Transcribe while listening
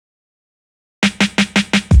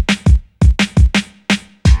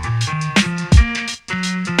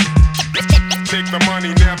Take the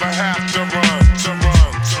money, never have to run, to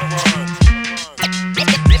run, to run.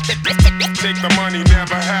 Take the money,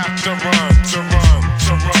 never have to run, to run,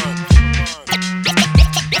 to run.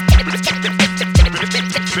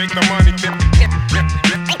 Take the money,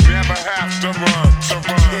 never have to run, to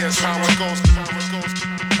run. Here's how it goes.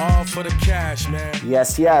 All for the cash, man.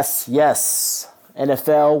 Yes, yes, yes.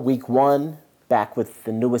 NFL Week 1, back with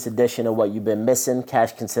the newest edition of What You've Been Missing,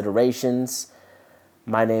 Cash Considerations.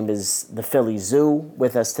 My name is the Philly Zoo.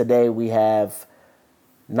 With us today, we have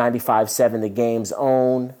 95.7 The Game's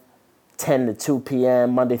own, 10 to 2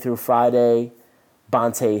 p.m., Monday through Friday,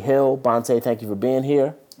 Bonte Hill. Bonte, thank you for being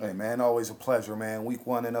here. Hey, man, always a pleasure, man. Week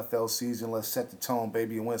 1 NFL season. Let's set the tone,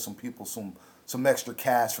 baby, and win some people some extra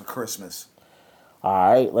cash for Christmas. All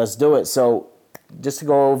right, let's do it. So just to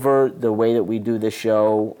go over the way that we do this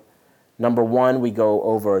show, number 1, we go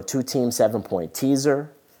over a 2-team 7-point teaser.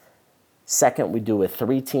 Second, we do a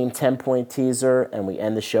 3-team 10-point teaser, and we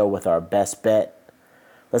end the show with our best bet.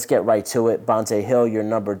 Let's get right to it. Bonte Hill, your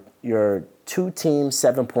 2-team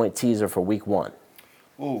 7-point teaser for Week 1.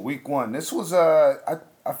 Ooh, Week 1. This was I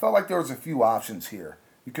felt like there was a few options here.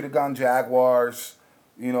 You could have gone Jaguars.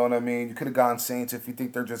 You know what I mean? You could have gone Saints if you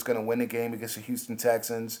think they're just going to win the game against the Houston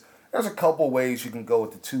Texans. There's a couple ways you can go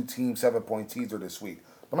with the 2-team 7-point teaser this week.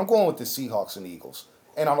 But I'm going with the Seahawks and Eagles.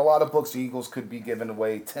 And on a lot of books, the Eagles could be giving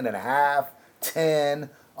away 10.5, 10.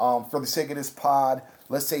 For the sake of this pod,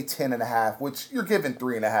 let's say 10.5, which you're giving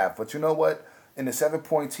 3.5. But you know what? In the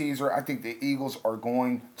 7-point teaser, I think the Eagles are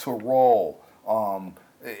going to roll.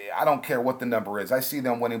 I don't care what the number is. I see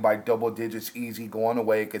them winning by double digits easy, going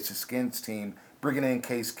away against the Skins team, bringing in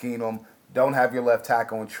Case Keenum. Don't have your left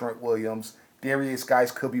tackle in Trent Williams. Darius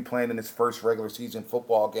Guice could be playing in his first regular season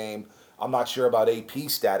football game. I'm not sure about AP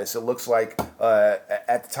status. It looks like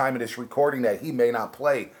at the time of this recording that he may not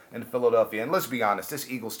play in Philadelphia. And let's be honest, this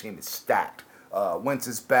Eagles team is stacked. Wentz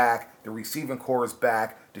is back. The receiving core is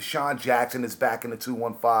back. Deshaun Jackson is back in the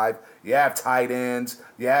 2-1-5. You have tight ends.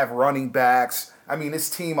 You have running backs. I mean,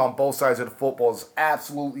 this team on both sides of the football is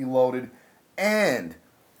absolutely loaded and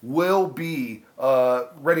will be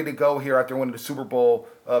ready to go here after winning the Super Bowl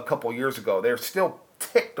a couple years ago. They're still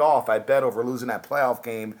ticked off, I bet, over losing that playoff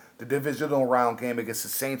game, the divisional round game against the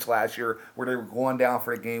Saints last year, where they were going down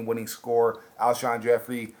for the game-winning score. Alshon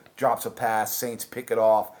Jeffrey drops a pass. Saints pick it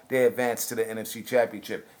off. They advance to the NFC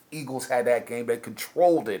Championship. Eagles had that game. They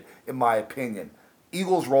controlled it, in my opinion.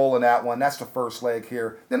 Eagles roll in that one. That's the first leg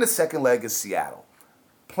here. Then the second leg is Seattle.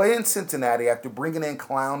 Playing Cincinnati after bringing in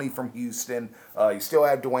Clowney from Houston. You still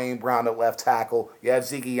have Dwayne Brown at left tackle. You have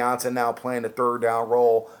Ziggy Johnson now playing the third down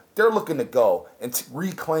role. They're looking to go and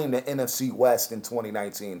reclaim the NFC West in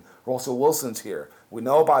 2019. Russell Wilson's here. We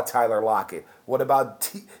know about Tyler Lockett. What about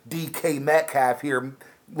DK Metcalf here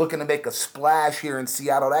looking to make a splash here in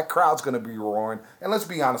Seattle? That crowd's going to be roaring. And let's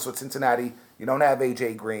be honest with Cincinnati, you don't have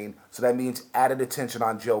A.J. Green, so that means added attention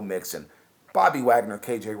on Joe Mixon. Bobby Wagner,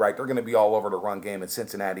 KJ Wright, they're going to be all over the run game in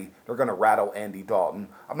Cincinnati. They're going to rattle Andy Dalton.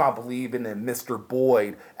 I'm not believing in Mr.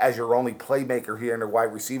 Boyd as your only playmaker here in the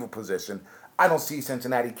wide receiver position. I don't see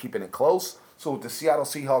Cincinnati keeping it close. So with the Seattle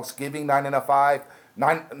Seahawks giving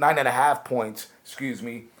 9.5 points,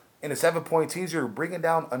 in a 7-point teaser, bringing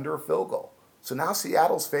down under a field goal. So now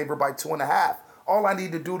Seattle's favored by 2.5. All I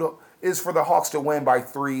need to do is for the Hawks to win by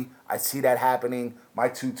 3. I see that happening. My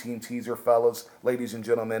 2-team teaser, fellas, ladies and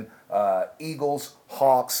gentlemen. Eagles,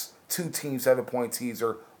 Hawks, 2-team 7-point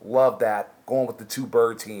teaser. Love that. Going with the 2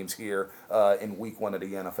 bird teams here in Week 1 of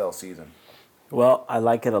the NFL season. Well, I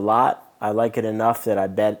like it a lot. I like it enough that I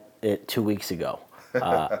bet it 2 weeks ago.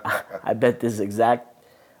 I bet this exact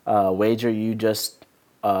wager you just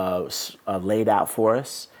laid out for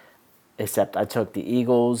us, except I took the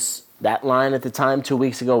Eagles. That line at the time 2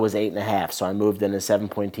 weeks ago was 8.5, so I moved in a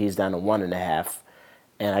 7-point tease down to 1.5,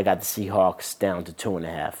 and I got the Seahawks down to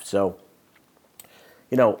 2.5. So,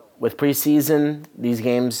 with preseason,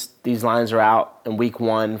 these lines are out in Week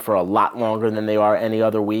 1 for a lot longer than they are any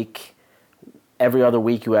other week. Every other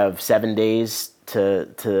week you have 7 days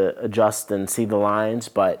to adjust and see the lines,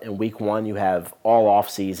 but in Week 1 you have all off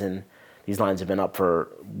season. These lines have been up for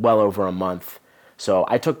well over a month. So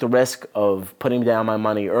I took the risk of putting down my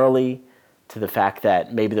money early to the fact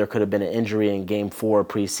that maybe there could have been an injury in Game 4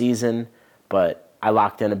 preseason, but I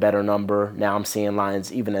locked in a better number. Now I'm seeing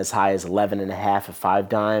lines even as high as 11.5 at 5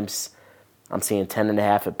 dimes. I'm seeing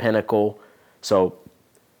 10.5 at Pinnacle. So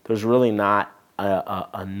there's really not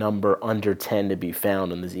a number under 10 to be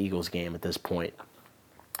found in this Eagles game at this point.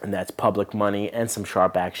 And that's public money and some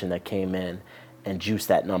sharp action that came in and juiced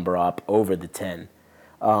that number up over the 10.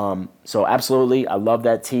 So absolutely, I love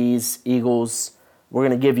that tease. Eagles, we're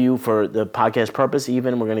going to give you, for the podcast purpose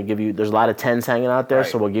even, we're going to give you, there's a lot of 10s hanging out there,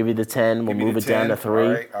 so we'll give you the 10. We'll move it down to 3. All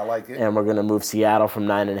right, I like it. And we're going to move Seattle from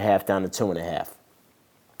 9.5 down to 2.5.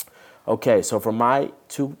 Okay, so for my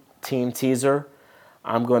 2-team teaser,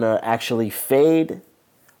 I'm going to actually fade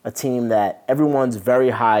a team that everyone's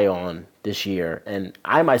very high on this year. And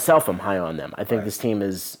I myself am high on them. I think this team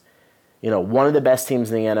is, one of the best teams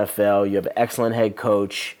in the NFL. You have an excellent head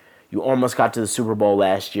coach. You almost got to the Super Bowl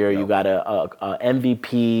last year. You got a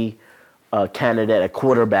MVP candidate, a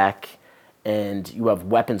quarterback, and you have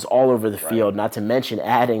weapons all over the field, not to mention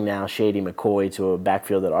adding now Shady McCoy to a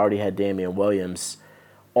backfield that already had Damian Williams.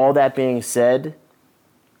 All that being said,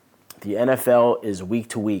 the NFL is week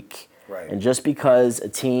to week. Right. And just because a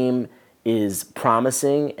team is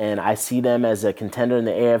promising and I see them as a contender in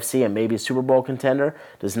the AFC and maybe a Super Bowl contender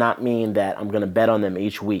does not mean that I'm going to bet on them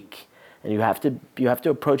each week. And you have to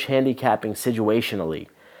approach handicapping situationally.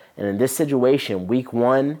 And in this situation, week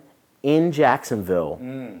 1 in Jacksonville,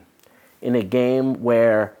 in a game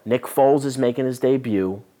where Nick Foles is making his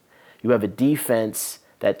debut, you have a defense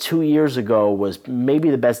that 2 years ago was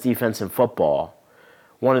maybe the best defense in football.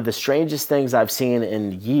 One of the strangest things I've seen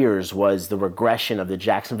in years was the regression of the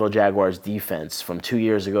Jacksonville Jaguars defense from 2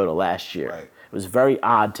 years ago to last year. Right. It was very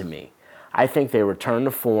odd to me. I think they return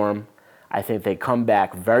to form. I think they come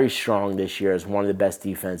back very strong this year as one of the best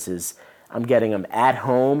defenses. I'm getting them at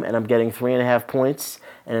home, and I'm getting 3.5 points.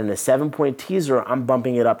 And in a 7-point teaser, I'm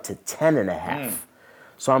bumping it up to 10.5.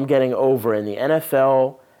 So I'm getting over. In the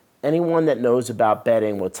NFL, anyone that knows about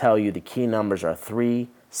betting will tell you the key numbers are 3,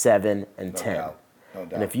 7, and 10. No doubt.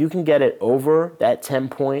 And if you can get it over that 10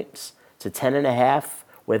 points to 10.5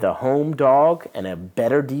 with a home dog and a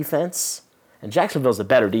better defense, and Jacksonville's a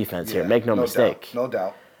better defense here, make no mistake. No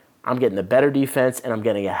doubt. I'm getting the better defense, and I'm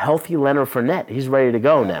getting a healthy Leonard Fournette. He's ready to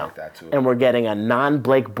go now. like that too. And we're getting a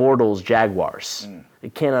non-Blake Bortles Jaguars.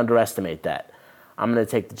 You can't underestimate that. I'm going to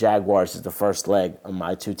take the Jaguars as the first leg of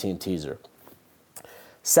my 2-team teaser.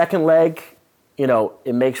 Second leg,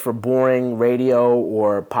 it makes for boring radio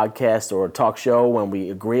or podcast or talk show when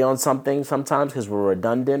we agree on something sometimes because we're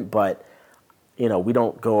redundant, but, we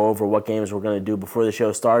don't go over what games we're going to do before the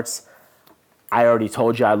show starts. I already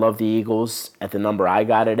told you I love the Eagles at the number I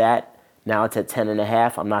got it at. Now it's at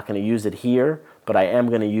 10.5. I'm not going to use it here, but I am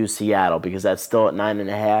going to use Seattle because that's still at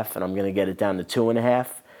 9.5, and I'm going to get it down to 2.5.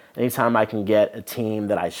 Anytime I can get a team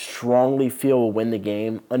that I strongly feel will win the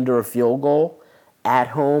game under a field goal at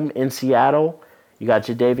home in Seattle, you got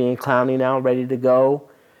Jadeveon Clowney now ready to go.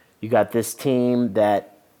 You got this team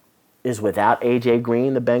that is without A.J.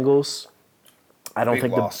 Green, the Bengals. I don't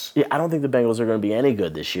think the Bengals are going to be any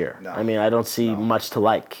good this year. No. I mean, I don't see much to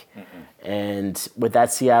like. And with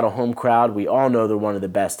that Seattle home crowd, we all know they're one of the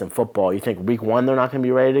best in football. You think week 1 they're not going to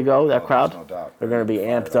be ready to go, that crowd? No doubt. They're going to be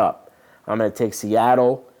amped up. I'm going to take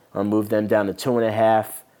Seattle. I'll move them down to 2.5,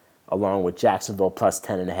 along with Jacksonville plus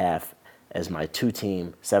 10.5 as my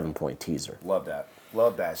 2-team 7-point teaser. Love that.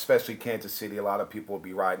 Especially Kansas City. A lot of people will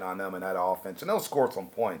be riding on them in that offense. And they'll score some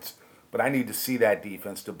points. But I need to see that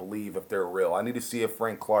defense to believe if they're real. I need to see if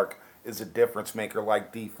Frank Clark is a difference maker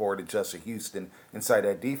like D Ford and Justin Houston inside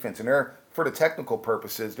that defense. And they're, for the technical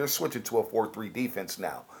purposes, they're switching to a 4-3 defense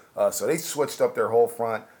now. So they switched up their whole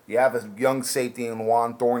front. You have a young safety in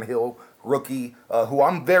Juan Thornhill, rookie, who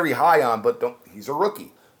I'm very high on, but he's a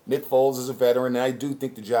rookie. Nick Foles is a veteran, and I do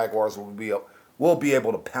think the Jaguars will be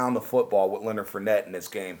able to pound the football with Leonard Fournette in this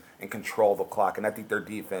game and control the clock. And I think their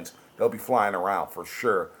defense, they'll be flying around for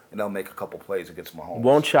sure, and they'll make a couple plays against Mahomes.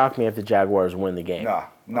 Won't shock me if the Jaguars win the game. Nah,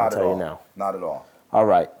 not at all. I'll tell you now. Not at all. All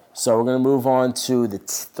right, so we're going to move on to the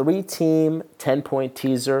 3-team 10-point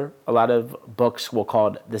teaser. A lot of books will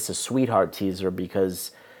call this a sweetheart teaser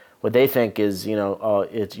because what they think is,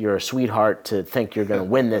 you're a sweetheart to think you're going to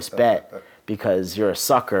win this bet because you're a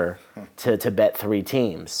sucker to bet 3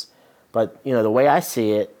 teams. But, the way I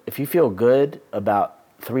see it, if you feel good about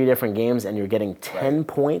 3 different games and you're getting 10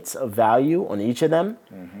 points of value on each of them,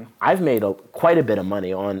 I've made quite a bit of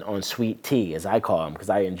money on sweet tea, as I call them, because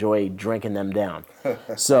I enjoy drinking them down.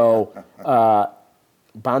 So,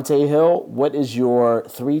 Bonte Hill, what is your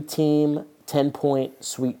 3-team 10-point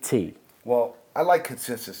sweet tea? Well, I like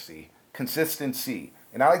consistency,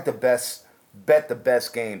 and I like bet the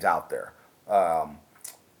best games out there.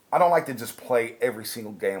 I don't like to just play every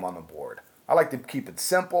single game on the board. I like to keep it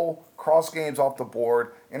simple, cross games off the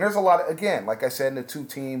board. And there's a lot of, again, like I said, in the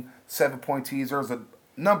 2-team 7-point teaser, there's a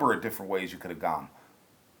number of different ways you could have gone.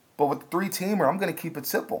 But with the 3-teamer, I'm going to keep it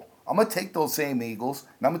simple. I'm going to take those same Eagles,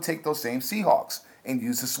 and I'm going to take those same Seahawks and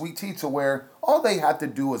use the sweet tea to where all they have to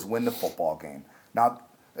do is win the football game. Now,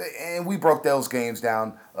 and we broke those games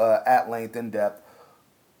down at length, in depth.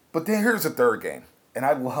 But then here's a third game. and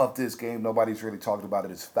I love this game. Nobody's really talked about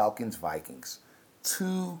it. It's Falcons-Vikings.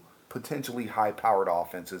 Two potentially high-powered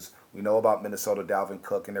offenses. We know about Minnesota, Dalvin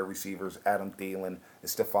Cook and their receivers, Adam Thielen and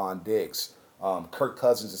Stephon Diggs. Kirk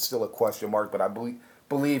Cousins is still a question mark, but I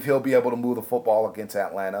believe he'll be able to move the football against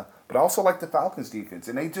Atlanta. But I also like the Falcons defense,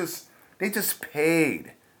 and they just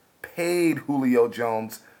paid Julio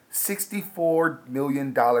Jones $64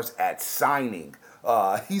 million at signing.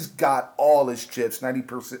 He's got all his chips,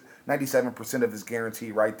 97% of his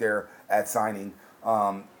guarantee right there at signing.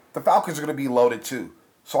 The Falcons are going to be loaded too.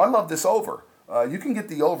 So I love this over. You can get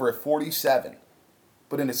the over at 47.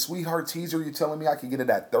 But in a sweetheart teaser, you're telling me I can get it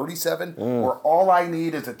at 37? Where all I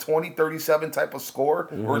need is a 20-37 type of score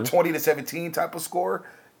or a 20-17 type of score?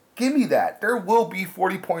 Give me that. There will be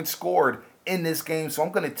 40 points scored in this game, so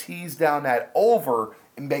I'm going to tease down that over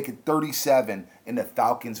and make it 37 in the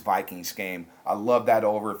Falcons-Vikings game. I love that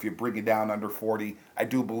over. If you bring it down under 40, I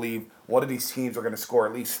do believe one of these teams are going to score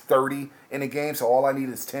at least 30 in a game, so all I need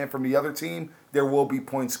is 10 from the other team. There will be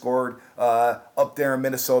points scored up there in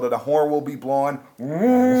Minnesota. The horn will be blowing,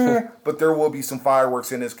 but there will be some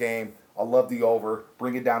fireworks in this game. I love the over.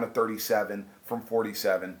 Bring it down to 37 from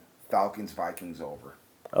 47. Falcons-Vikings over.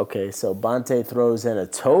 Okay, so Bonte throws in a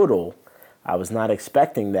total. I was not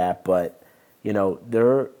expecting that, but, you know,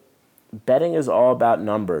 betting is all about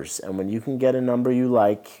numbers. And when you can get a number you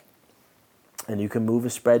like and you can move a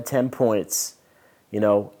spread 10 points, you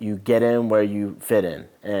know, you get in where you fit in.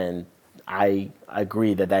 And I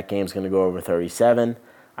agree that game's going to go over 37.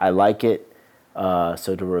 I like it.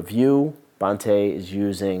 So to review, Bonte is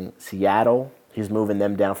using Seattle. He's moving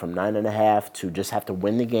them down from 9.5 to just have to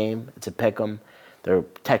win the game. It's a pick 'em. They're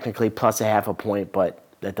technically plus a half a point, but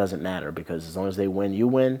that doesn't matter because as long as they win, you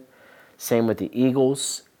win. Same with the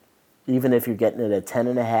Eagles. Even if you're getting it at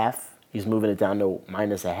 10.5, he's moving it down to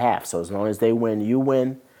minus a half. So as long as they win, you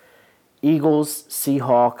win. Eagles,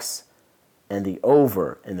 Seahawks, and the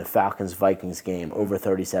over in the Falcons-Vikings game, over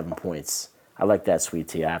 37 points. I like that, Sweet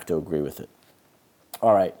Tea. I have to agree with it.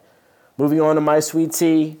 All right. Moving on to my Sweet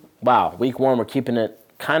Tea. Wow, week one, we're keeping it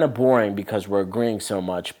kind of boring because we're agreeing so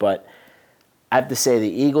much, but I have to say the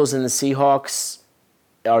Eagles and the Seahawks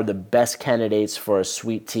are the best candidates for a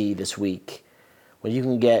Sweet Tea this week. When you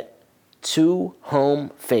can get two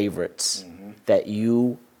home favorites that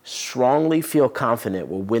you strongly feel confident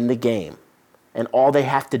will win the game, and all they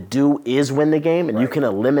have to do is win the game, and you can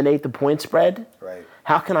eliminate the point spread,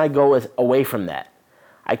 how can I go away from that?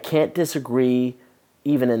 I can't disagree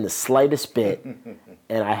even in the slightest bit,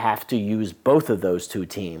 and I have to use both of those two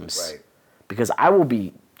teams because I will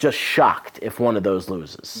be just shocked if one of those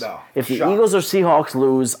loses. No, if the Eagles or Seahawks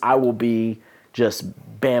lose, I will be just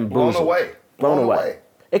bamboozled. Blown away.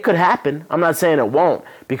 It could happen. I'm not saying it won't,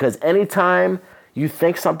 because anytime you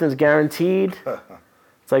think something's guaranteed,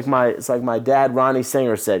 it's like my dad, Ronnie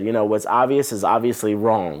Singer, said, you know, what's obvious is obviously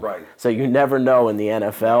wrong. Right. So you never know in the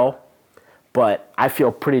NFL, but I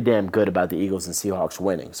feel pretty damn good about the Eagles and Seahawks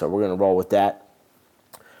winning, so we're going to roll with that.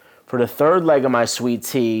 For the third leg of my Sweet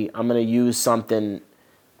Tea, I'm going to use something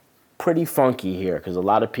pretty funky here because a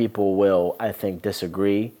lot of people will, I think,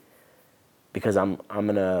 disagree. Because I'm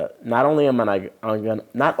gonna not only am I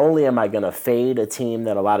gonna fade a team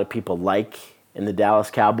that a lot of people like in the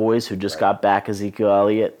Dallas Cowboys who just got back Ezekiel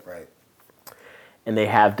Elliott, and they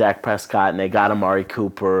have Dak Prescott and they got Amari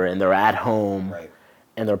Cooper and they're at home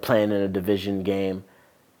and they're playing in a division game.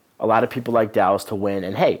 A lot of people like Dallas to win,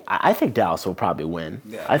 and hey, I think Dallas will probably win.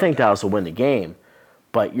 Yeah. I think Dallas will win the game,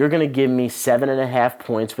 but you're gonna give me 7.5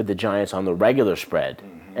 points with the Giants on the regular spread,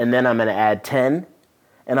 and then I'm gonna add 10.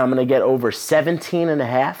 And I'm going to get over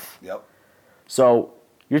 17.5. Yep. So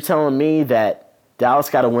you're telling me that Dallas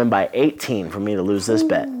got to win by 18 for me to lose this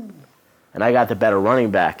bet. And I got the better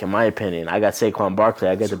running back, in my opinion. I got Saquon Barkley.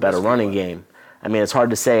 I got the better running game. I mean, it's hard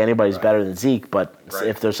to say anybody's better than Zeke, but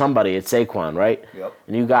if there's somebody, it's Saquon, right? Yep.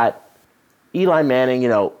 And you got Eli Manning, you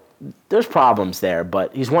know, there's problems there,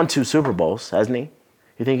 but he's won 2 Super Bowls, hasn't he?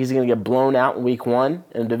 You think he's going to get blown out in week 1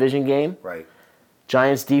 in a division game? Right.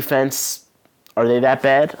 Giants defense, are they that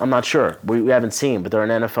bad? I'm not sure. We haven't seen, but they're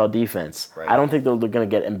an NFL defense. Right. I don't think they're going to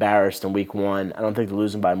get embarrassed in week 1. I don't think they're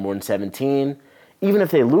losing by more than 17. Even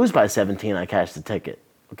if they lose by 17, I cash the ticket.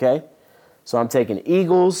 Okay? So I'm taking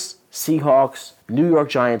Eagles, Seahawks, New York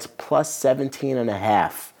Giants plus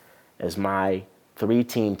 17.5 as my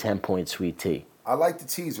 3-team 10-point Sweet Tea. I like the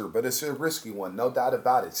teaser, but it's a risky one, no doubt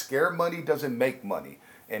about it. Scare money doesn't make money,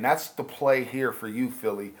 and that's the play here for you,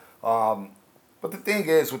 Philly. But the thing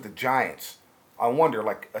is, with the Giants, I wonder,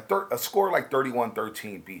 like a score like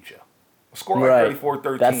 31-13 beat you. A score like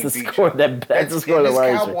 34-13 that's the beat score you. That's the score that this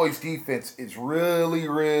worries Cowboys defense is really,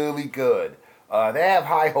 really good. They have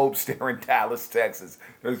high hopes there in Dallas, Texas.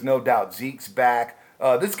 There's no doubt. Zeke's back.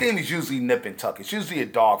 This game is usually nip and tuck. It's usually a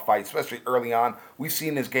dogfight, especially early on. We've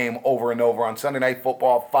seen this game over and over on Sunday Night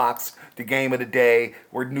Football, Fox, the game of the day,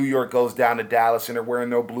 where New York goes down to Dallas and they're wearing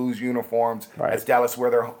their Blues uniforms. Right. As Dallas wear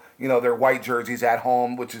their white jerseys at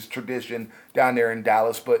home, which is tradition down there in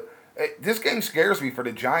Dallas. But this game scares me for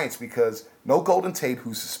the Giants because no Golden Tate,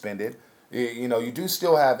 who's suspended. You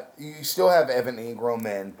still have Evan Ingram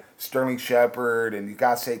and Sterling Shepard, and you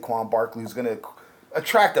got Saquon Barkley, who's going to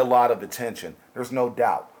attract a lot of attention. There's no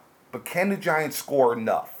doubt. But can the Giants score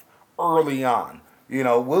enough early on?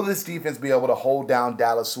 Will this defense be able to hold down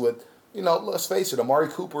Dallas with, let's face it, Amari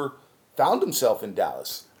Cooper found himself in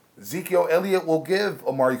Dallas. Ezekiel Elliott will give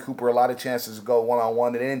Amari Cooper a lot of chances to go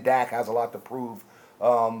one-on-one, and then Dak has a lot to prove.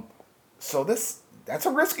 So that's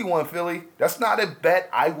a risky one, Philly. That's not a bet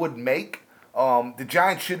I would make. The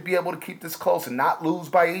Giants should be able to keep this close and not lose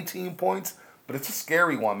by 18 points, but it's a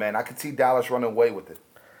scary one, man. I could see Dallas running away with it.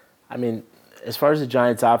 I mean, as far as the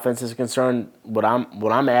Giants' offense is concerned, what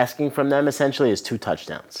I'm asking from them essentially is 2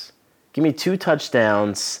 touchdowns. Give me 2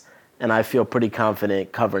 touchdowns, and I feel pretty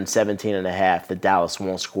confident covering 17.5 that Dallas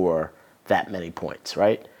won't score that many points,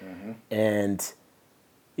 right? Mm-hmm. And,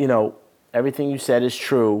 everything you said is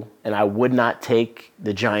true, and I would not take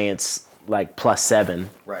the Giants like +7.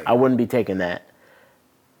 Right. I wouldn't be taking that.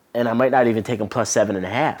 And I might not even take them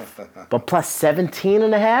 +7.5. But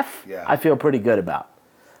 +17.5, yeah. I feel pretty good about.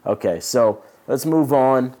 Okay, so let's move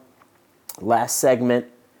on. Last segment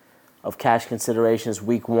of cash considerations,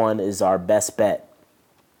 week 1 is our best bet.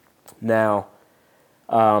 Now,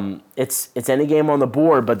 it's any game on the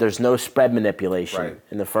board, but there's no spread manipulation. Right.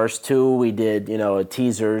 In the first 2, we did,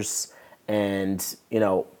 teasers, and,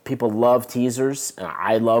 people love teasers, and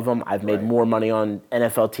I love them. I've made more money on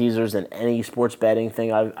NFL teasers than any sports betting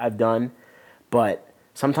thing I've done. But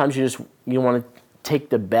sometimes you want to take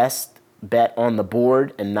the best bet on the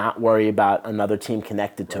board and not worry about another team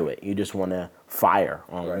connected to it. You just want to fire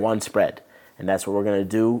on one spread. And that's what we're going to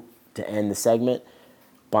do to end the segment.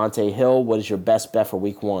 Bonte Hill, what is your best bet for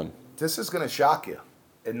week 1? This is going to shock you.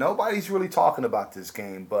 And nobody's really talking about this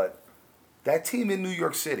game, but that team in New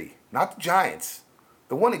York City, not the Giants,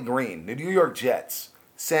 the one in green, the New York Jets,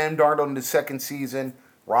 Sam Darnold in the second season,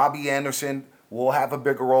 Robbie Anderson will have a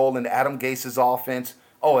bigger role in Adam Gase's offense.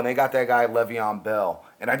 Oh, and they got that guy Le'Veon Bell.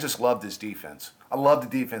 And I just love this defense. I love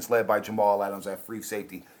the defense led by Jamal Adams at free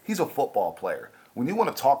safety. He's a football player. When you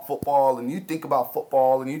want to talk football and you think about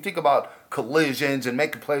football and you think about collisions and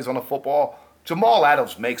making plays on the football, Jamal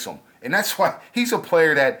Adams makes them. And that's why he's a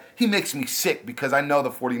player that he makes me sick because I know the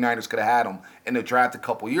 49ers could have had him in the draft a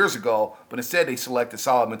couple years ago, but instead they selected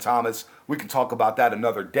Solomon Thomas. We can talk about that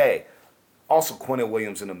another day. Also, Quinnen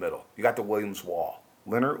Williams in the middle. You got the Williams wall.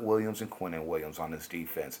 Leonard Williams and Quinnen Williams on this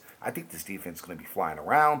defense. I think this defense is going to be flying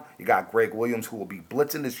around. You got Greg Williams who will be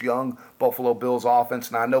blitzing this young Buffalo Bills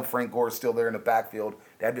offense. Now, I know Frank Gore is still there in the backfield.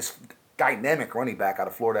 They have this dynamic running back out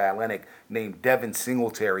of Florida Atlantic named Devin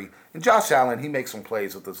Singletary. And Josh Allen, he makes some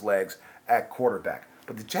plays with his legs at quarterback.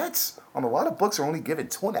 But the Jets, on a lot of books, are only given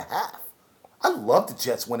 2.5. I love the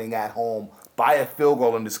Jets winning at home by a field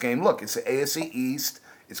goal in this game. Look, it's the AFC East.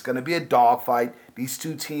 It's going to be a dogfight. These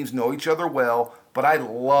two teams know each other well. But I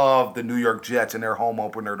love the New York Jets and their home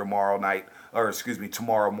opener tomorrow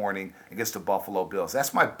morning against the Buffalo Bills.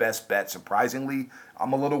 That's my best bet, surprisingly.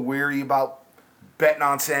 I'm a little weary about betting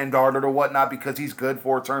on Sam Darnold or whatnot because he's good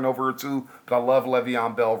for a turnover or 2. But I love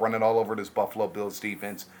Le'Veon Bell running all over this Buffalo Bills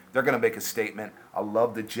defense. They're going to make a statement. I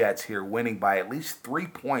love the Jets here winning by at least 3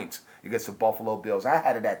 points against the Buffalo Bills. I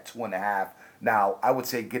had it at 2.5. Now, I would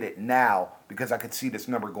say get it now because I could see this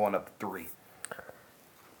number going up to 3.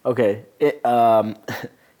 Okay,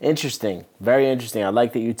 interesting, very interesting. I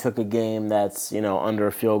like that you took a game that's under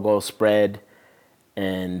a field goal spread,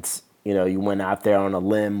 and you went out there on a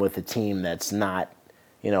limb with a team that's not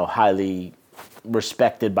highly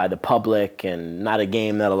respected by the public, and not a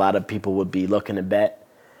game that a lot of people would be looking to bet.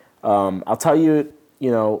 I'll tell you,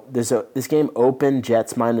 this game opened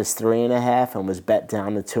Jets -3.5 and was bet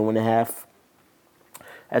down to 2.5.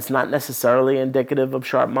 That's not necessarily indicative of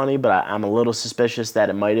sharp money, but I'm a little suspicious that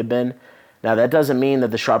it might have been. Now, that doesn't mean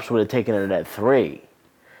that the sharps would have taken it at 3.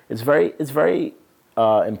 It's very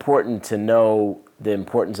important to know the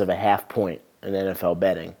importance of a half point in NFL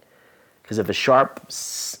betting. Because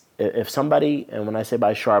if somebody, and when I say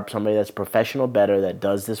by sharp, somebody that's a professional bettor that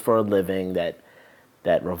does this for a living, that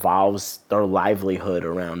revolves their livelihood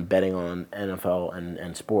around betting on NFL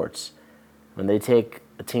and sports, when they take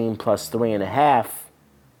a team +3.5,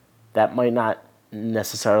 that might not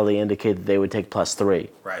necessarily indicate that they would take +3.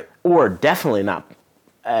 Right. Or definitely not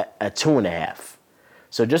at 2.5.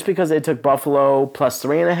 So just because they took Buffalo plus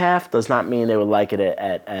 3.5 does not mean they would like it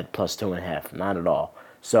at plus 2.5. Not at all.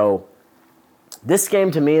 So this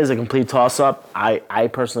game to me is a complete toss-up. I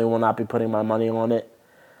personally will not be putting my money on it.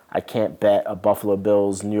 I can't bet a Buffalo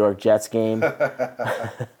Bills New York Jets game.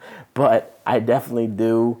 But I definitely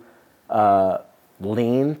do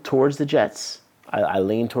lean towards the Jets. I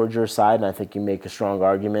lean towards your side, and I think you make a strong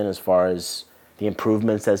argument as far as the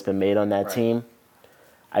improvements that's been made on that team.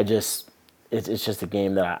 It's just a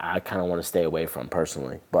game that I kind of want to stay away from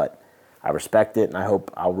personally. But I respect it, and I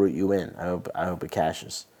hope I'll root you in. I hope it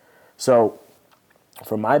cashes. So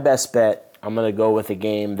for my best bet, I'm going to go with a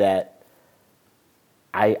game that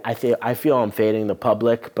I feel I'm fading the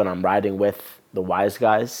public, but I'm riding with the wise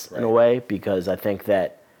guys in a way, because I think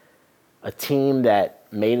that a team that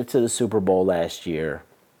made it to the Super Bowl last year,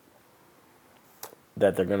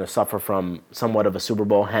 that they're going to suffer from somewhat of a Super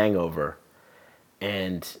Bowl hangover.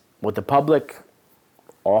 And what the public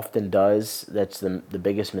often does, that's the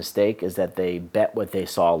biggest mistake, is that they bet what they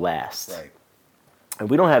saw last. Right. And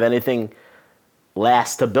we don't have anything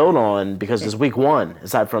last to build on because it's week one,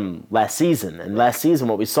 aside from last season. And last season,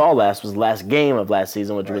 what we saw last was the last game of last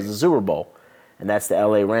season, which was the Super Bowl. And that's the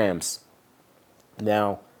LA Rams.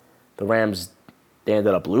 Now, the Rams, they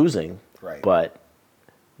ended up losing, but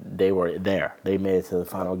they were there. They made it to the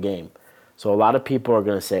final game. So a lot of people are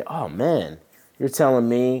going to say, oh, man, you're telling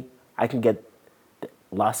me I can get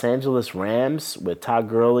Los Angeles Rams with Todd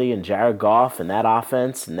Gurley and Jared Goff and that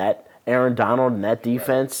offense and that Aaron Donald and that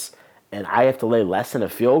defense, and I have to lay less than a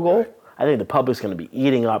field goal? I think the public's going to be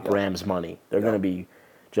eating up Rams money. They're going to be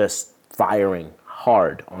just firing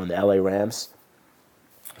hard on the LA Rams.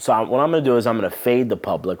 So what I'm going to do is I'm going to fade the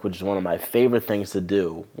public, which is one of my favorite things to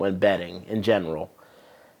do when betting in general.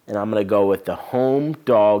 And I'm going to go with the home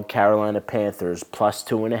dog Carolina Panthers plus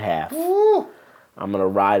 2.5. Woo! I'm going to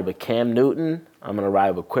ride with Cam Newton. I'm going to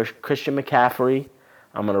ride with Christian McCaffrey.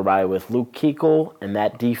 I'm going to ride with Luke Kuechly and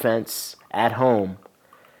that defense at home.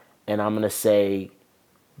 And I'm going to say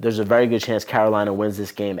there's a very good chance Carolina wins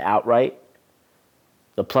this game outright.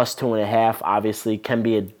 The plus 2.5 obviously can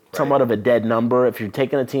be somewhat of a dead number. If you're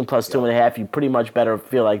taking a team plus 2.5, you pretty much better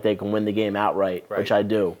feel like they can win the game outright, which I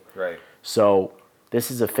do. Right. So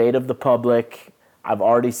this is a fade of the public. I've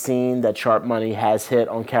already seen that sharp money has hit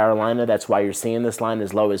on Carolina. That's why you're seeing this line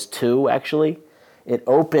as low as 2, actually. It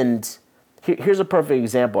opened. Here's a perfect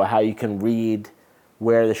example of how you can read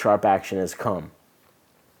where the sharp action has come.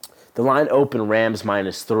 The line opened Rams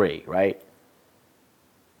 -3, right?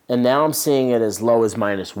 And now I'm seeing it as low as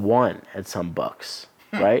 -1 at some books,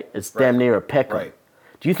 right? It's damn near a pick 'em. Right.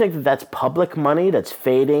 Do you think that that's public money that's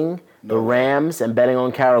fading the Rams and betting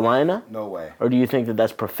on Carolina? No way. Or do you think that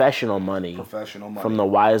that's professional money from the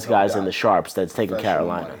wise guys and the sharps that's taking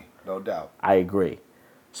Carolina? Money. No doubt. I agree.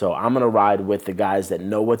 So I'm going to ride with the guys that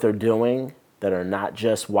know what they're doing, that are not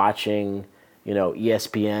just watching,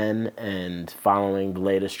 ESPN and following the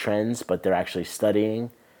latest trends, but they're actually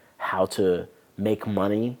studying how to make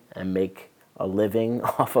money and make a living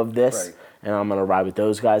off of this. Right. And I'm going to ride with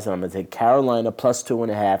those guys, and I'm going to take Carolina plus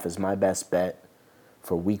 2.5 as my best bet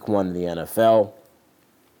for week 1 in the NFL.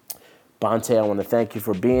 Bonte, I want to thank you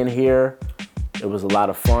for being here. It was a lot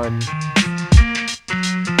of fun.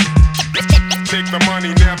 Take the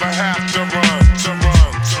money, never have to run.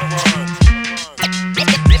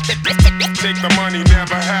 Take the money,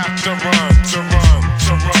 never have to run.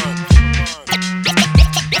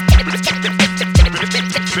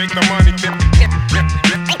 Take the money,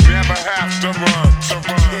 never have to run.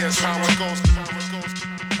 Here's how it goes.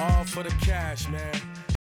 All for the cash, man.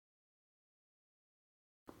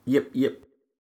 Yep.